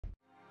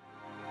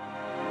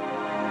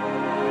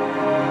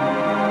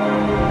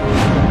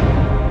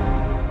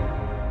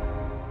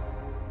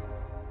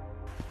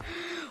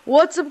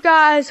What's up,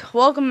 guys?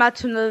 Welcome back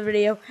to another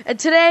video. And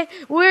today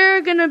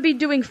we're gonna be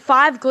doing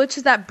 5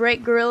 glitches that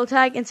break Gorilla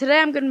Tag. And today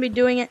I'm gonna be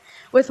doing it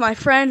with my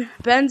friend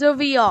Benzo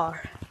VR.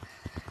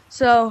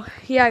 So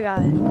yeah,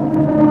 guys.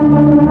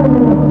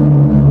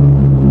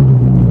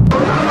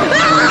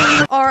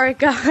 Alright,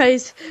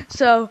 guys.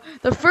 So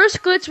the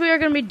first glitch we are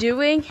gonna be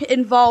doing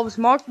involves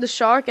Mark the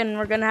Shark, and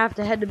we're gonna have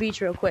to head to the beach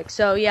real quick.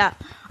 So yeah,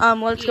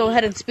 let's go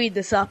ahead and speed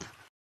this up.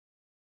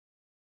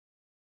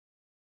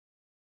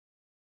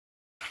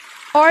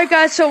 Alright,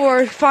 guys, so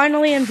we're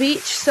finally in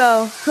beach,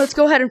 so let's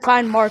go ahead and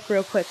find Mark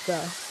real quick, though.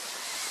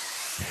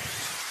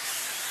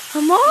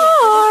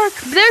 Mark!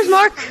 There's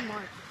Mark!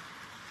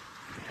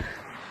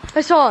 I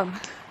saw him.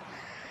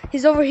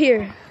 He's over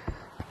here.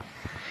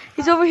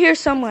 He's over here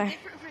somewhere.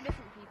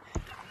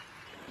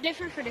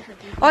 Different for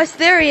different people. Oh,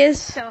 there he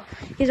is. So,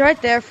 he's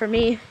right there for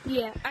me.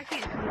 yeah, I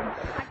can't see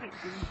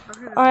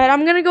him. Alright,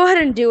 I'm gonna go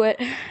ahead and do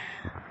it.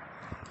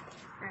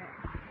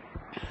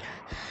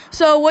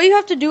 So what you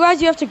have to do,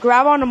 guys, you have to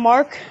grab onto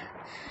Mark,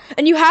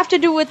 and you have to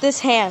do it with this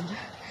hand,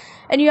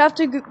 and you have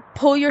to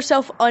pull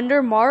yourself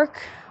under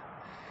Mark,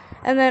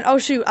 and then, oh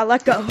shoot, I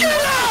let go. No!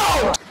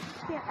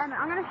 Yeah,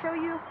 I'm gonna show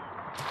you.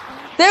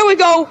 There we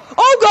go.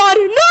 Oh god,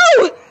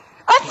 no!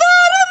 I fell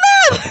on the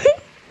map!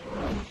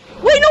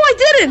 Wait, no, I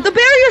didn't. The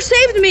barrier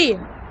saved me.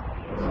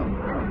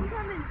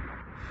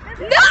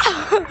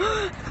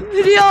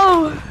 No!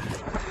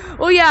 Yo.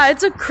 Well, yeah,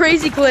 it's a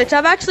crazy glitch.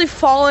 I've actually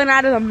fallen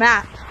out of the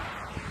map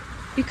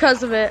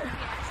because of it. Yeah,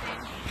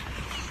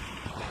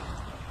 same.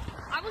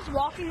 I was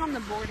walking on the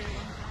border.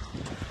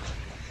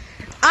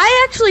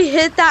 I actually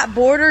hit that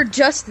border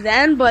just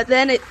then, but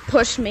then it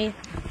pushed me.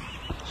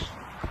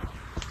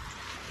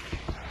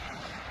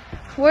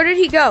 Where did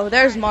he go?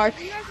 There's Mark.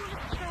 You guys want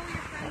to show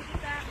your friends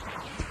with that?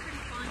 It's pretty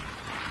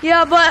fun.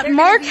 Yeah, but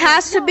Mark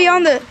has to be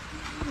on the...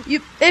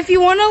 if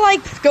you want to,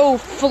 like, go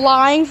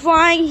flying,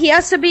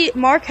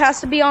 Mark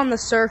has to be on the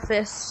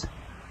surface.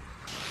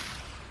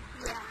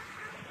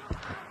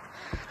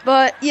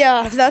 But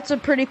yeah, that's a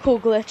pretty cool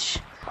glitch.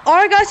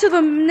 Alright, guys, so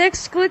the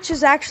next glitch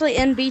is actually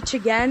in beach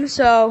again.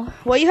 So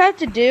what you have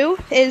to do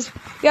is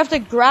you have to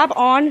grab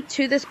on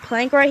to this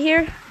plank right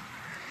here.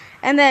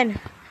 And then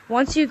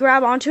once you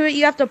grab onto it,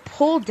 you have to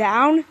pull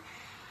down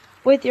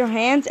with your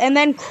hands and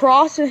then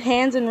cross your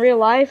hands in real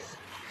life.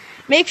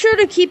 Make sure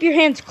to keep your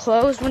hands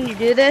closed when you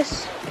do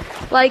this.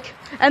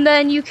 And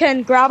then you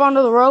can grab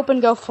onto the rope and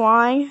go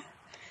flying.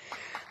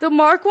 The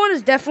Mark one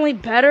is definitely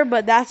better,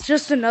 but that's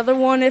just another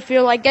one if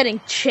you're, like, getting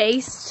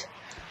chased.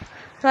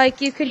 Like,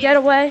 you could get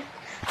away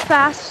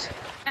fast.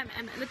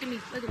 Emmett, look at me,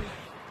 look at me.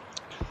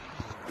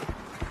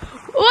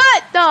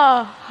 What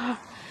the?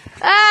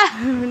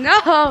 Ah,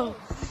 no.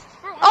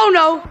 Oh,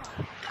 no.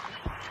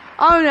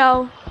 Oh,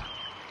 no.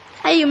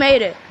 Hey, you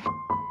made it.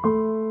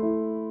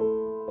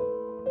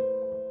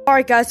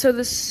 Alright, guys, so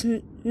this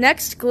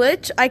next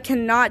glitch I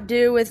cannot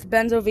do with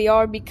Benzo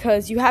VR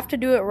because you have to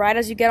do it right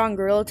as you get on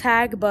Gorilla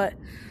Tag,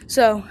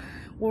 so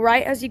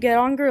right as you get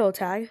on Gorilla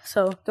Tag,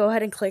 so go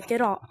ahead and click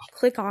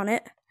on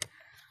it.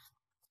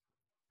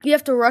 You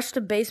have to rush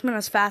the basement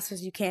as fast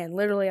as you can,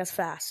 literally as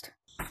fast.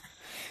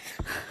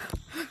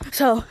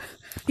 So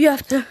you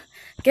have to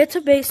get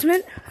to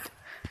basement,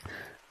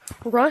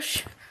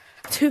 rush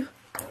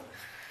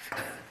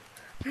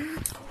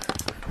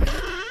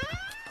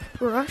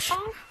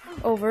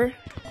over,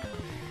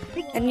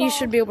 and you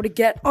should be able to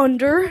get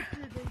under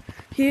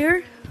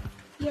here.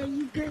 Yeah,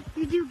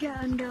 you do get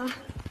under.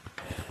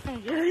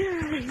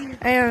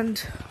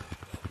 And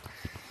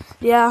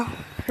yeah,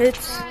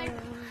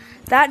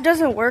 that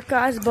doesn't work,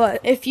 guys, but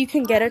if you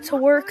can get it to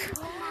work,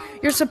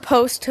 you're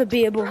supposed to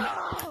be able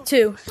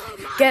to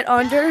get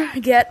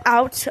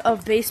out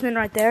of basement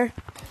right there,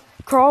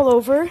 crawl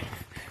over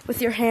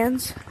with your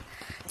hands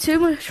to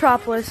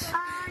Metropolis.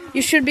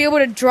 You should be able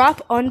to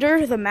drop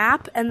under the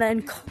map and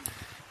then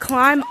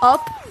climb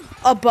up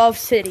above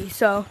city.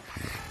 So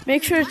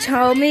make sure to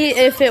tell me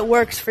if it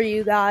works for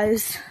you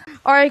guys.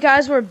 Alright,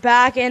 guys, we're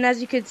back, and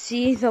as you can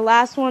see, the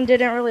last one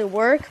didn't really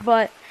work,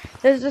 but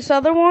there's this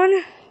other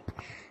one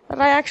that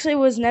I actually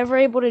was never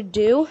able to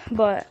do,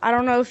 but I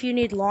don't know if you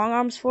need long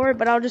arms for it,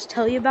 but I'll just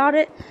tell you about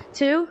it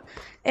too.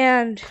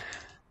 And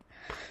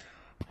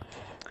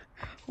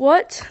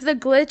what the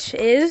glitch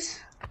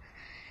is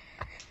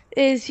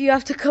you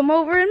have to come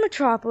over in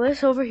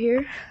Metropolis, over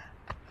here.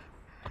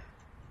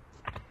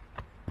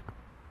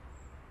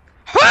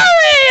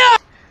 Hurry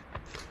up!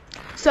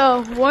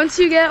 So, once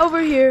you get over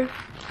here,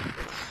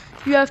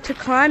 you have to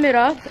climb it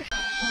up.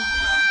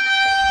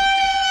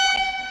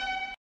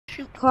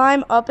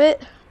 Climb up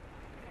it.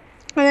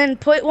 And then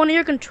put one of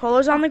your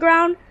controllers on the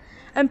ground.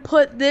 And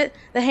put the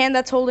hand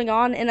that's holding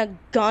on in a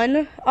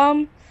gun,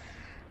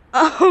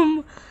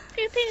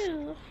 Pew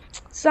pew.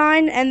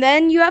 sign. And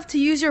then you have to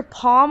use your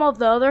palm of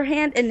the other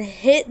hand and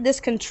hit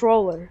this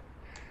controller.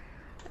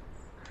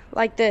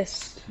 Like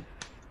this.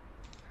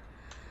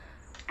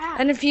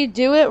 And if you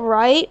do it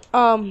right,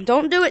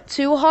 don't do it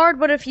too hard,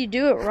 but if you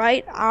do it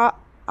right,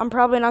 I'm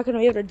probably not going to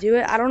be able to do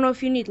it. I don't know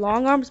if you need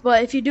long arms,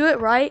 but if you do it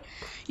right,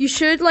 you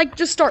should like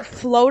just start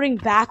floating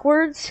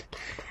backwards,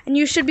 and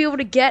you should be able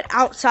to get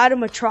outside of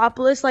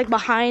Metropolis, like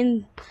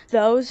behind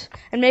those,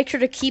 and make sure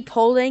to keep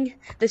holding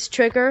this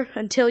trigger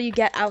until you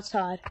get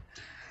outside.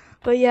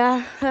 But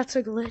yeah, that's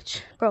a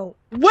glitch. Bro,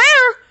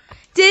 where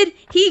did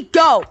he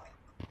go?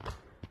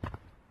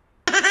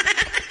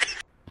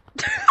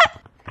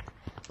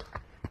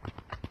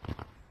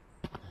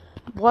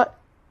 What?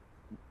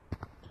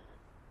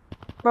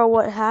 Bro,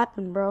 what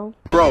happened, bro?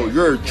 Bro,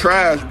 you're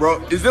trash,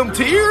 bro. Is them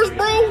tears,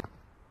 bro?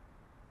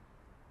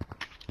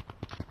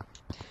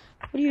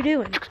 What are you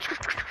doing?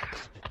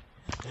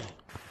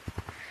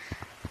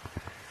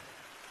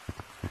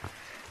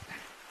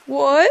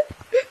 What?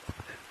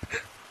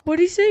 What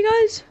did he say,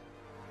 guys?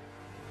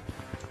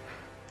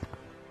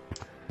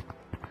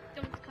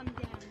 Don't come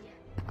down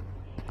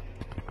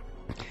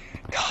yet.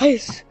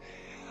 Guys,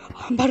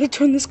 I'm about to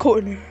turn this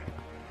corner.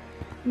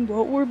 And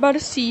what we're about to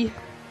see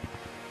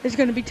is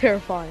gonna be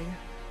terrifying.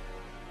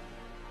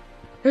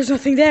 There's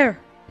nothing there.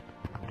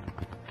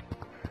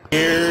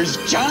 Here's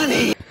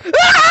Johnny.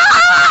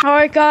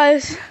 Alright,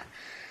 guys.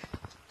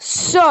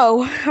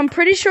 So, I'm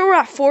pretty sure we're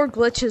at 4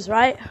 glitches,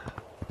 right?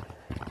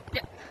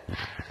 Yeah.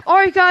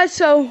 Alright, guys,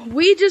 so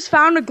we just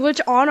found a glitch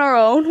on our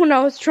own when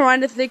I was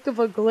trying to think of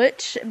a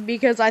glitch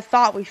because I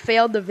thought we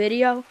failed the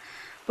video.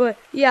 But,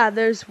 yeah,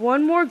 there's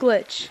one more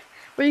glitch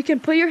where you can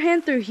put your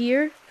hand through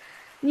here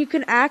and you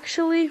can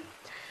actually,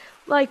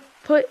 like,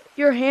 put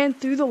your hand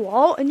through the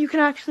wall and you can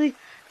actually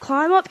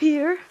climb up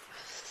here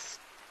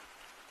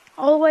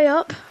all the way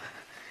up,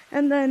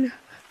 and then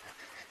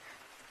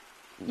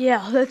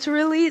yeah, that's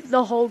really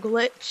the whole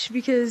glitch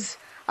because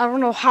I don't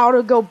know how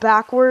to go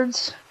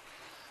backwards.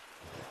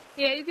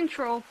 Yeah, you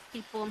control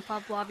people in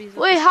pub lobbies.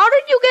 Wait, how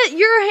did you get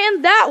your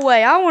hand that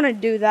way? I want to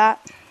do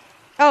that.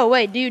 Oh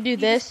wait, do you do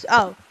this?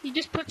 Oh. You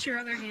just put your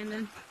other hand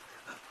in.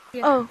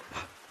 Yeah. Oh.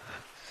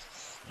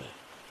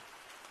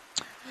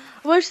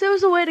 I wish there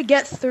was a way to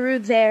get through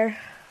there.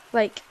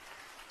 Like,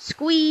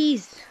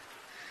 squeeze.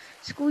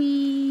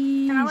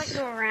 Squeeze. Can I like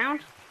go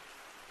around?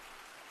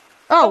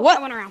 Oh, I what?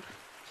 went around.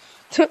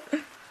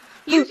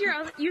 Use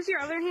your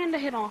other hand to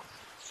hit off.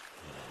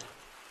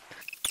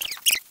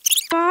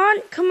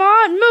 Come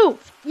on,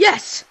 move.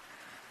 Yes.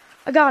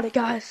 I got it,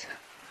 guys.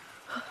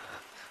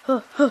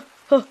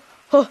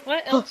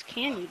 What else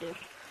can you do?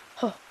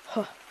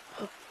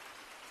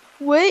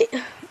 Wait.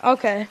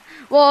 Okay.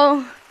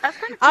 Well, That's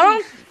kind of I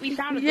don't. We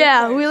found a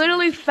Yeah, glitch. we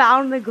literally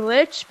found the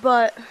glitch,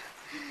 but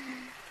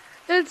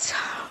it's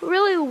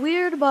really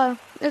weird, but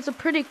it's a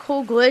pretty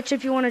cool glitch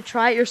if you want to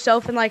try it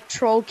yourself and like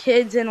troll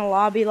kids in a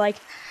lobby. Like,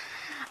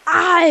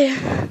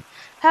 I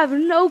have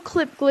no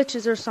clip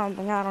glitches or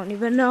something. I don't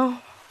even know.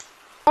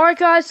 Alright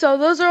guys, so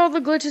those are all the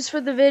glitches for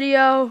the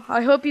video.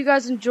 I hope you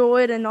guys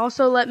enjoyed, and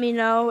also let me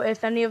know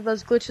if any of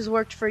those glitches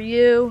worked for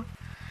you,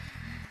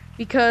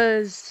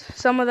 because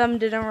some of them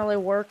didn't really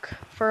work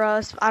for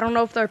us. I don't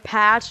know if they're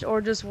patched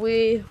or just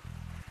we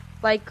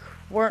like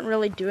weren't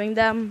really doing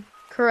them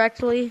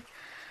correctly.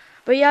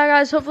 But yeah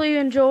guys, hopefully you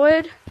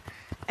enjoyed,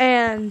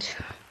 and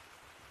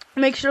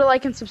make sure to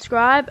like and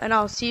subscribe, and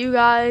I'll see you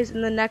guys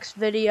in the next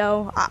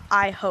video,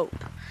 I hope.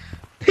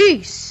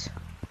 Peace!